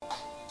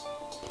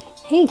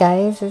Hey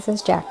guys, this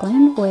is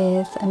Jacqueline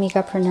with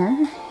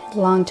Amigapreneur.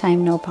 Long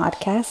time no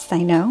podcast,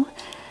 I know.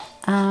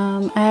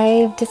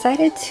 I've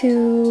decided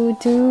to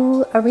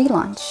do a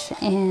relaunch,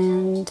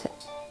 and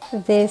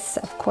this,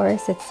 of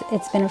course,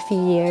 it's been a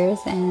few years,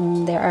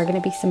 and there are going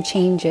to be some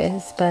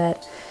changes,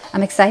 but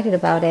I'm excited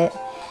about it.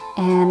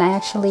 And I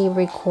actually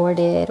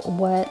recorded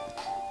what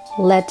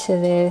led to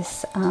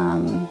this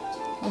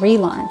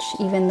relaunch,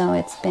 even though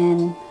it's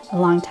been a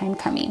long time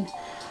coming.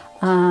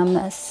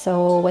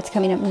 So what's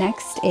coming up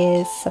next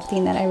is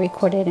something that I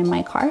recorded in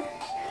my car.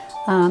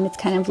 It's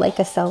kind of like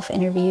a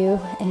self-interview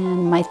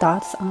and my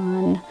thoughts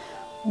on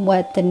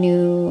what the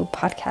new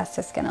podcast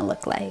is going to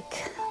look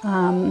like.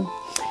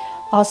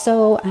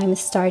 Also, I'm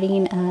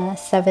starting a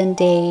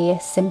 7-day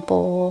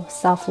simple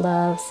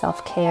self-love,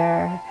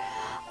 self-care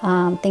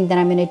thing that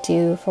I'm going to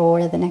do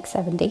for the next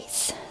 7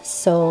 days.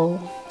 So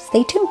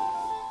stay tuned.